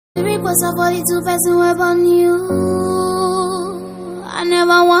The request of 42 person upon you. I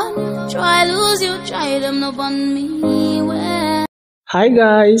never want to try lose you, try them upon me. Well. Hi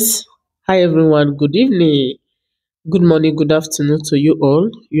guys, hi everyone, good evening, good morning, good afternoon to you all.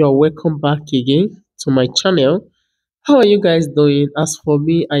 You are welcome back again to my channel. How are you guys doing? As for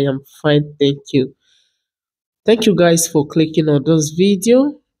me, I am fine, thank you. Thank you guys for clicking on this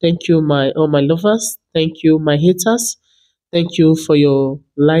video. Thank you all my lovers. Thank you my haters. Thank you for your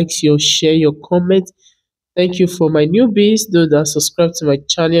likes, your share, your comment. Thank you for my newbies, those that subscribed to my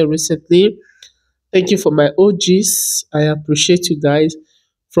channel recently. Thank you for my OGs. I appreciate you guys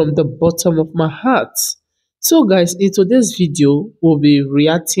from the bottom of my heart. So guys, in today's video, we'll be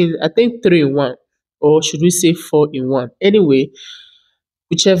reacting, I think 3 in 1, or should we say 4 in 1. Anyway,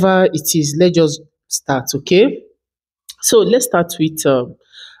 whichever it is, let's just start, okay? So let's start with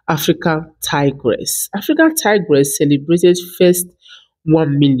African Tigress. African Tigress celebrated first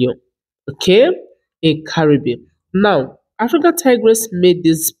 1 million, okay, in Caribbean. Now, African Tigress made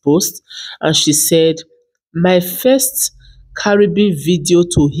this post and she said, "My first Caribbean video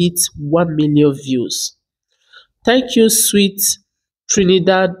to hit 1 million views. Thank you, sweet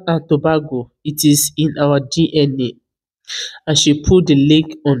Trinidad and Tobago. It is in our DNA." And she put the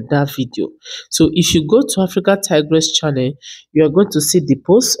link on that video. So if you go to Africa Tigress channel, you are going to see the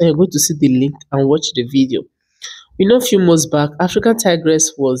post and you're going to see the link and watch the video. You know, a few months back, African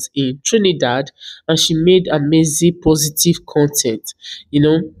Tigress was in Trinidad and she made amazing positive content. You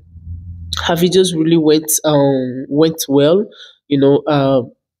know, her videos really went well. You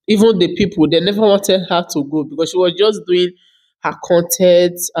know, even the people, they never wanted her to go because she was just doing her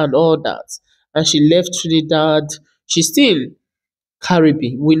content and all that. And she left Trinidad. She's still in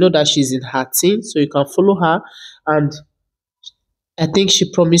Caribbean. We know that she's in her team, so you can follow her. And I think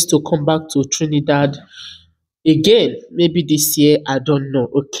she promised to come back to Trinidad again, maybe this year. I don't know.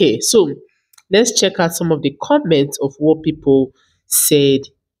 Okay, so let's check out some of the comments of what people said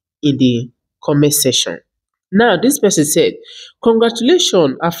in the comment section. Now, this person said,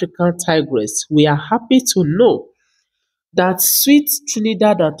 "Congratulations, African Tigress. We are happy to know that sweet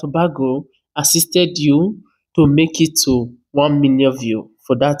Trinidad and Tobago assisted you to make it to 1 million views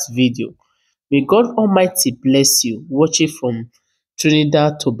for that video. May God Almighty bless you. Watching from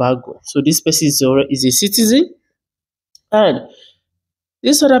Trinidad Tobago." So this person is a citizen. And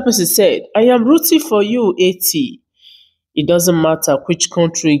this other person said, "I am rooting for you, AT. It doesn't matter which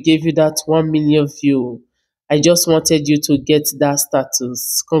country gave you that 1 million view. I just wanted you to get that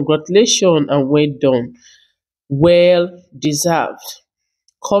status. Congratulations and well done. Well deserved.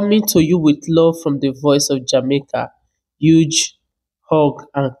 Coming to you with love from the voice of Jamaica. Huge hug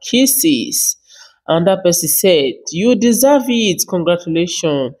and kisses." And that person said, "You deserve it.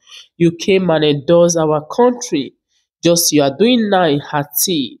 Congratulations. You came and endorsed our country. Just you are doing now in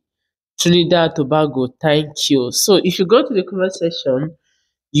Haiti, Trinidad Tobago. Thank you." So if you go to the comment section,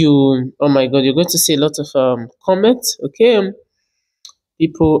 oh my god, you're going to see a lot of comments. Okay,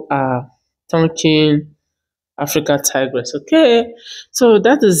 people are thanking African Tigress. Okay, so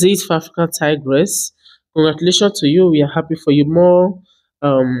that is it for African Tigress. Congratulations to you. We are happy for you. More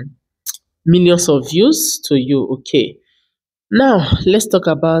millions of views to you. Okay, now let's talk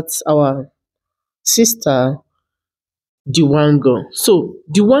about our sister Deemwango. So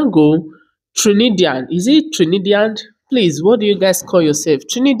Deemwango, Trinidadian. Is it Trinidadian? Please, what do you guys call yourself?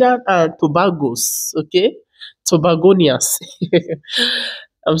 Trinidad and Tobagos, okay? Tobagonians.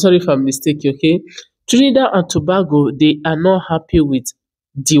 I'm sorry if I'm mistaken, okay? Trinidad and Tobago, they are not happy with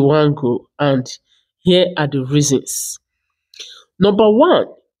Deemwango, and here are the reasons. Number 1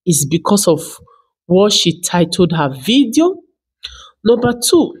 is because of what she titled her video. Number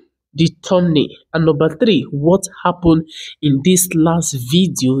 2, the thumbnail. And number 3, what happened in this last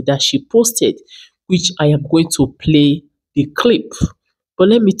video that she posted, which I am going to play the clip. But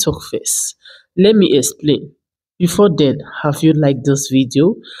let me talk first. Let me explain. Before then, have you liked this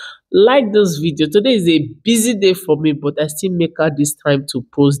video? Like this video. Today is a busy day for me, but I still make out this time to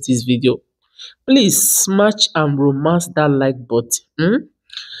post this video. Please smash and romance that like button.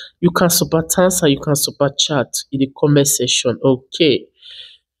 You can super thanks and you can super chat in the comment section. Okay.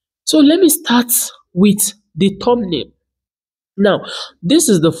 So let me start with the thumbnail. Now, this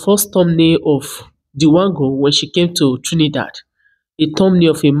is the first thumbnail of Deemwango when she came to Trinidad. A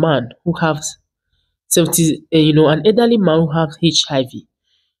thumbnail of a man who has 70, an elderly man who has HIV.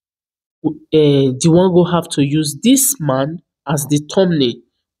 Deemwango have to use this man as the thumbnail,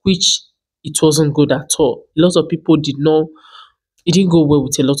 which it wasn't good at all. A lot of people it didn't go well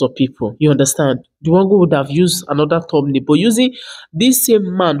with a lot of people. You understand? Mwango would have used another thumbnail, but using this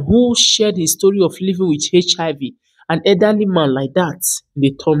same man who shared his story of living with HIV an elderly man like that in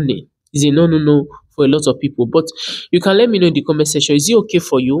the thumbnail is a no for a lot of people. But you can let me know in the comment section, is it okay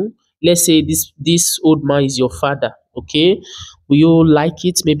for you? Let's say this old man is your father, okay? Will you like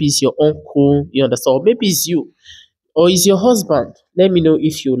it? Maybe it's your uncle, you understand? Or maybe it's you, or it's your husband. Let me know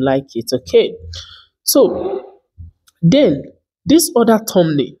if you like it, okay? So then this other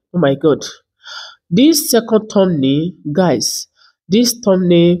thumbnail, oh my god, this second thumbnail, guys, this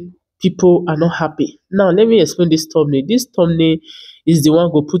thumbnail, people are not happy. Now let me explain this thumbnail. This thumbnail is the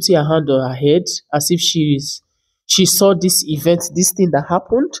one go putting her hand on her head as if she saw this event, this thing that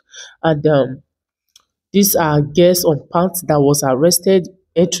happened, and these are girls on pants that was arrested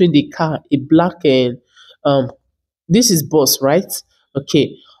entering the car, a black and this is boss, right?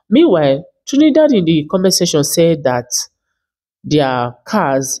 Okay. Meanwhile, Trinidad in the comment section said that their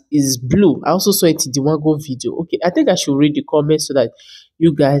cars is blue. I also saw it in the Mwango video. Okay, I think I should read the comments so that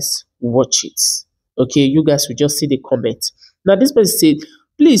you guys watch it. Okay, you guys will just see the comment. Now, this person said,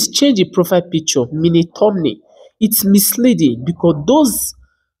 please change the profile picture, mini thumbnail. It's misleading because those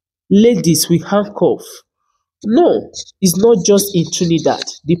ladies with handcuff. No, it's not just in Trinidad.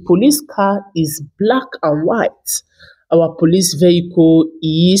 The police car is black and white. Our police vehicle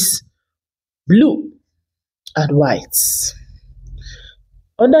is blue and white.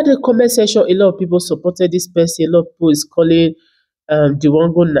 Under the comment section, a lot of people supported this person. A lot of people is calling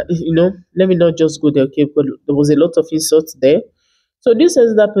Deemwango, let me not just go there, okay? But there was a lot of insults there. So this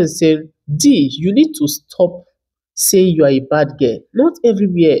is that person saying, D, you need to stop saying you are a bad girl. Not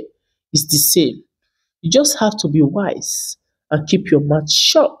everywhere is the same. You just have to be wise and keep your mouth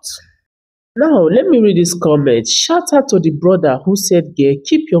shut. Now, let me read this comment. Shout out to the brother who said, girl,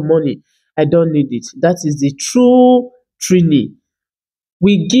 keep your money. I don't need it. That is the true Trini.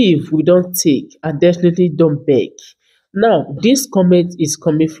 We give, we don't take, and definitely don't beg. Now, this comment is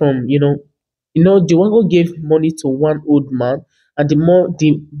coming from, Deemwango gave money to one old man, and the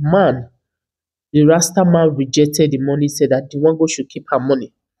Rasta man rejected the money, said that Deemwango should keep her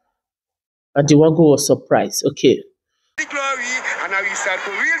money. And Deemwango was surprised. Okay. Glory, and now you start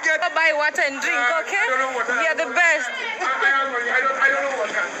to real get buy water and drink, okay? We are the best. I don't know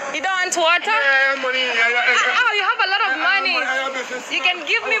water. You don't want water? I have money. Oh, you have a lot of money. You can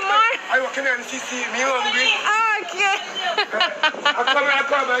give me more. I work in NCC. Me hungry. Okay. I come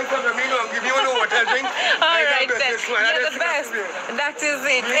and me hungry. You know what I drink? All right, then. You're the best. That is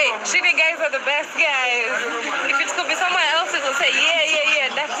it. Hey, Shini guys are the best guys. If it could be someone else, it will say,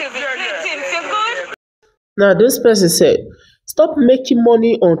 yeah. That is it. Feel good? Now, this person said, stop making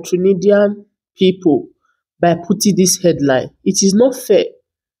money on Trinidadian people by putting this headline. It is not fair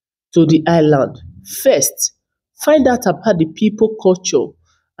to the island. First, find out about the people culture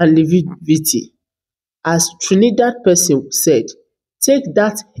and livability. As Trinidad person said, take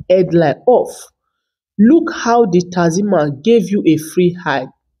that headline off. Look how the Taziman gave you a free hide.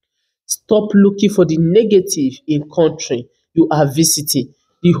 Stop looking for the negative in country you are visiting.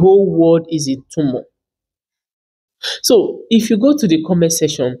 The whole world is in turmoil. So, if you go to the comment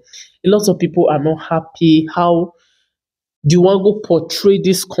section, a lot of people are not happy how Deemwango portray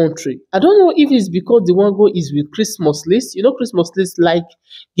this country. I don't know if it's because Deemwango is with Christmas list. Christmas list like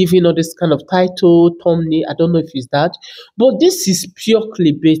giving all this kind of title, thumbnail. I don't know if it's that. But this is pure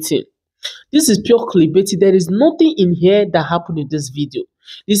clickbaiting. This is pure clickbaiting. There is nothing in here that happened in this video.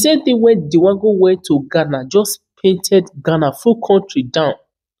 The same thing when Deemwango went to Ghana, just painted Ghana, full country down.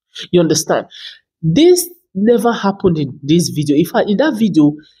 You understand? This never happened in this video. In fact, in that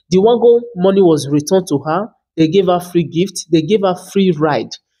video, Deemwango money was returned to her. They gave her free gift. They gave her free ride.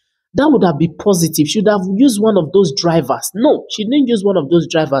 That would have been positive. She would have used one of those drivers. No, she didn't use one of those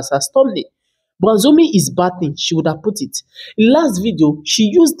drivers as thumbnail. But Azumi is batting. She would have put it. In last video, she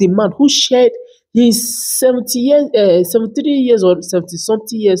used the man who shared his 73 years or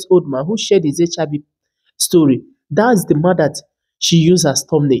 70-something years old man who shared his HIV story. That's the man that she used as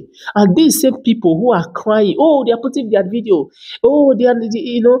thumbnail. And these same people who are crying, oh, they are putting their video, oh, they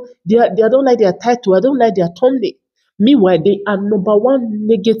don't like their title, I don't like their thumbnail. Meanwhile, they are number one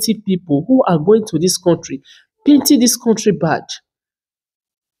negative people who are going to this country, painting this country bad.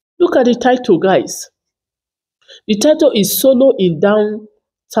 Look at the title, guys. The title is Solo in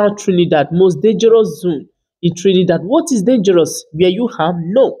Downtown Trinidad, Most Dangerous Zone in Trinidad. What is dangerous? Were you harmed?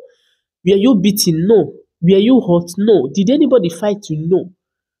 No. Were you beaten? No. Were you hurt? No. Did anybody fight you? No.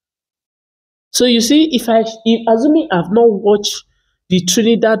 So you see, if assuming I've not watched the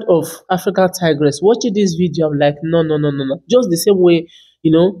Trinidad of African Tigress, watching this video, I'm like, no. Just the same way,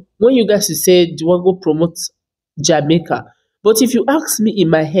 when you guys say, do you want to go promote Jamaica? But if you ask me in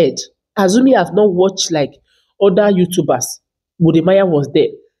my head, assuming I've not watched like other YouTubers, wodemaya was there.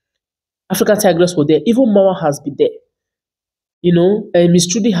 African Tigress was there. Even Mwango has been there. You know,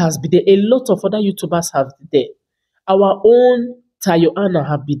 misstrudy has been there. A lot of other YouTubers have been there. Our own Tayoana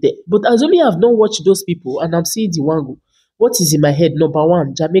have been there. But assuming I have not watched those people and I'm seeing Deemwango, what is in my head? Number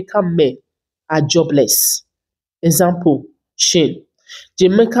one, Jamaican men are jobless. Example, Shane.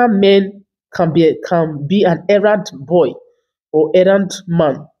 Jamaican men can be an errand boy or errand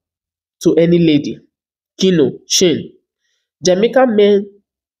man to any lady. Kino, Shane. Jamaican men,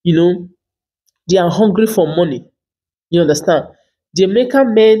 you know, they are hungry for money. You understand?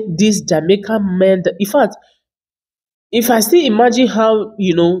 Jamaican men, these Jamaican men, in fact, if I still imagine how,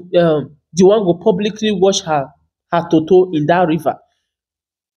 you know, Deemwango publicly wash her toto in that river,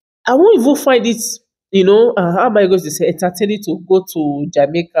 I won't even find it, you know, how am I going to say, entertaining to go to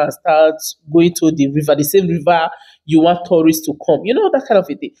Jamaica and start going to the river, the same river you want tourists to come, you know, that kind of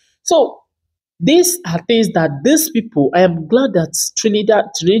a thing. So, these are things that these people, I am glad that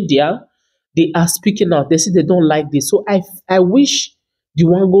Trinidadian, they are speaking out. They say they don't like this. So I wish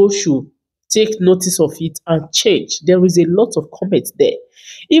Deemwango should take notice of it and change. There is a lot of comments there.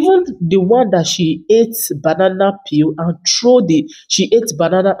 Even the one that she ate banana peel and she ate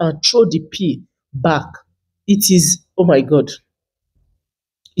banana and throw the peel back. It is, oh my God.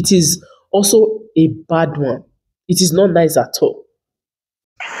 It is also a bad one. It is not nice at all.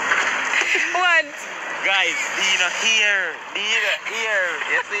 Guys, here.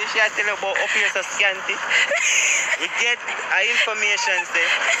 You see, she tell you about up here so scanty. We get our information say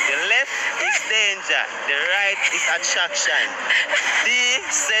the left is danger, the right is attraction. D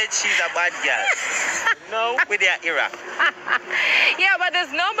said she's a bad girl. No, with their era. Yeah, but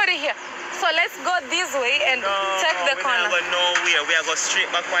there's nobody here. So let's go this way and check the corner. We are going nowhere. We are going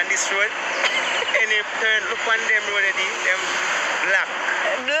straight back on this road. Any turn, look on them road, them black.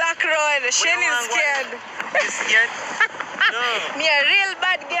 Black road. Shane is scared. You scared? No. Me a real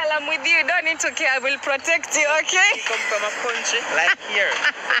bad girl. I'm with you. You don't need to care. I will protect you, okay? You come from a country like here.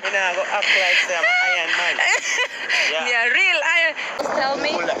 You know, I go act like I'm an iron man. Yeah. Me a real iron. Tell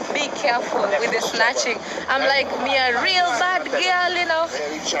me, be careful with the snatching. I'm like, me a real bad girl, you know.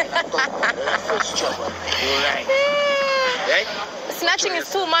 You're right. Right? Snatching is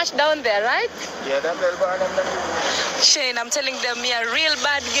too much down there, right? Yeah, that's well bad. Shane, I'm telling them, me a real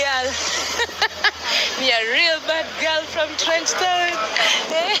bad girl. Me a real bad girl from Trench Town.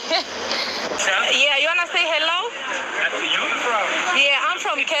 Yeah, you wanna say hello? That's where you from? Yeah, I'm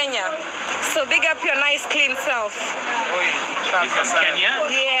from Kenya. So big up your nice, clean self. From Kenya?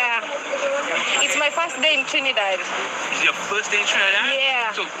 Yeah. It's my first day in Trinidad. It's your first day in Trinidad?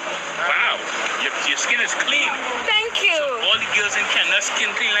 Yeah. So, wow, your skin is clean. Thank you. So all the girls in Kenya, skin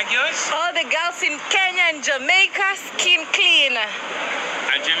clean like yours? All the girls in Kenya and Jamaica, skin clean.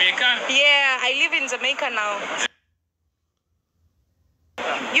 And Jamaica? Yeah, I live in Jamaica now.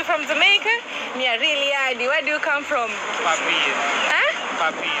 You from Jamaica? Yeah, really, Adi. Where do you come from? Papian. Huh?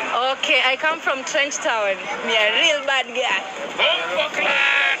 Papian. Okay, I come from Trench Town. Me a real bad girl.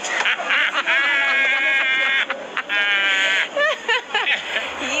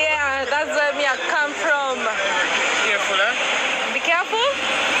 Yeah, that's where me I come from. Careful, huh? Be careful.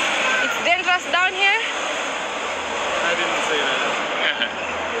 It's dangerous down here. I didn't say that.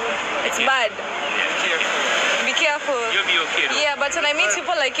 It's bad. Yeah, careful. Be careful. You'll be okay though. Yeah, but when I meet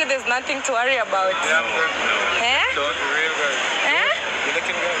people like you, there's nothing to worry about. Yeah, I'm good. Eh? Don't real good. Eh? You're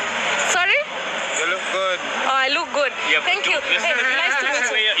looking good. Sorry? You look good. Oh, I look good. Yeah, Thank you. Listen, Hey, nice to meet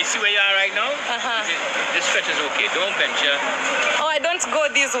you. You see where you are right now? Uh-huh. This stretch is okay. Don't venture. Oh, I don't go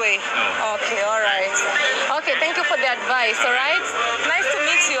this way. No. Okay, all right. Okay, thank you for the advice, all right? Nice to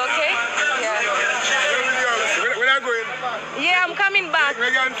meet you, okay? Yeah. Where are you going? Yeah, I'm coming back.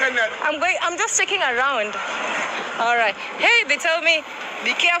 Where are you going? I'm just checking around. All right. Hey, they tell me,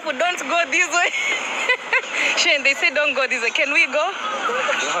 be careful, don't go this way. Shane, they say don't go this way. Can we go?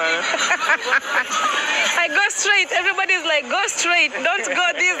 I go straight. Everybody's like, go straight. Don't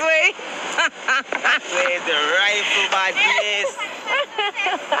go this way. Where's the rifle, bad place?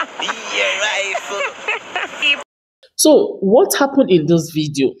 Be a rifle. So what happened in this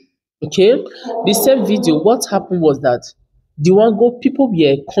video? Okay, the same video, what happened was that Deemwango, people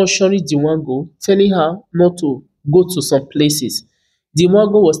were cautioning Deemwango, telling her not to go to some places.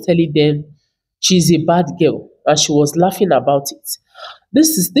 Deemwango was telling them she's a bad girl and she was laughing about it.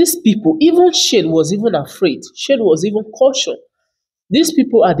 These people, even Shane was even afraid. Shane was even cautioned. These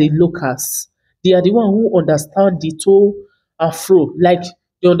people are the locals. They are the one who understand the to and fro. Like,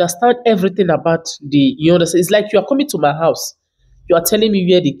 they understand everything about you understand? It's like you are coming to my house. You are telling me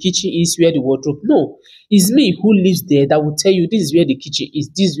where the kitchen is, where the wardrobe. No, it's me who lives there that will tell you this is where the kitchen is,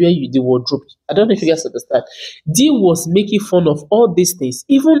 this is where the wardrobe. I don't know if you guys understand. Dee was making fun of all these things.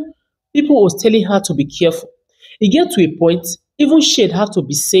 Even People was telling her to be careful. It get to a point, even Shade had to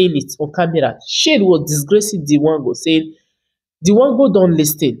be saying it on camera. Shade was disgracing Deemwango, saying, Deemwango don't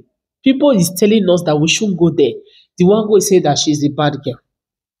listen. People is telling us that we shouldn't go there. Deemwango is saying that she's a bad girl.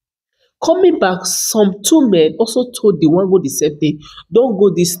 Coming back, some two men also told Deemwango the same thing. Don't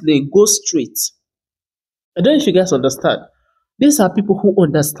go this lane, go straight. I don't know if you guys understand. These are people who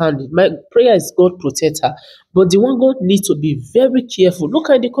understand it. My prayer is God protect her. But Deemwango needs to be very careful.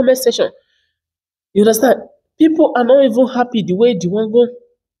 Look at the comment section. You understand? People are not even happy the way Deemwango,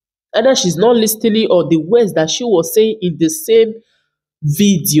 either she's not listening or the words that she was saying in the same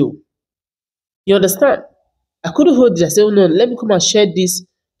video. You understand? I couldn't hold it. I said, oh no, let me come and share this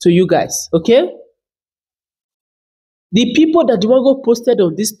to you guys. Okay? The people that Deemwango posted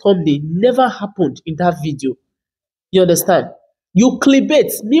on this thumbnail never happened in that video. You understand? You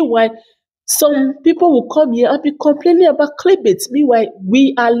clickbait. Meanwhile, some people will come here and be complaining about clickbait. Meanwhile,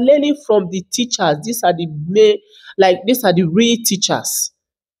 we are learning from the teachers. These are the main, these are the real teachers.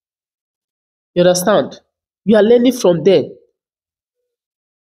 You understand? We are learning from them.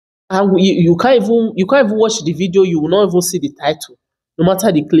 And you can't even watch the video, you will not even see the title, no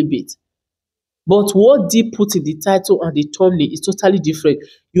matter the clickbait. But what they put in the title and the thumbnail is totally different.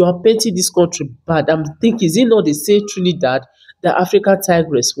 You are painting this country bad. I'm thinking, is it not the same Trinidad that African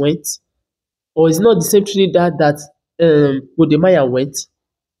Tigress went? Or is it not the same Trinidad that Wodemaya went?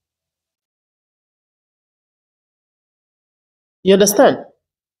 You understand?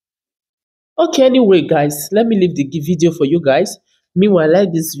 Okay, anyway, guys, let me leave the video for you guys. Meanwhile,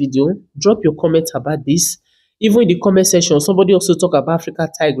 like this video, drop your comments about this. Even in the comment section, somebody also talk about African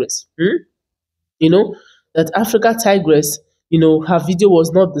Tigress. You know, that African Tigress, her video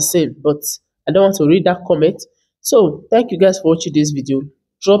was not the same, but I don't want to read that comment. So, thank you guys for watching this video.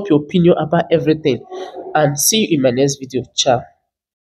 Drop your opinion about everything and see you in my next video. Ciao.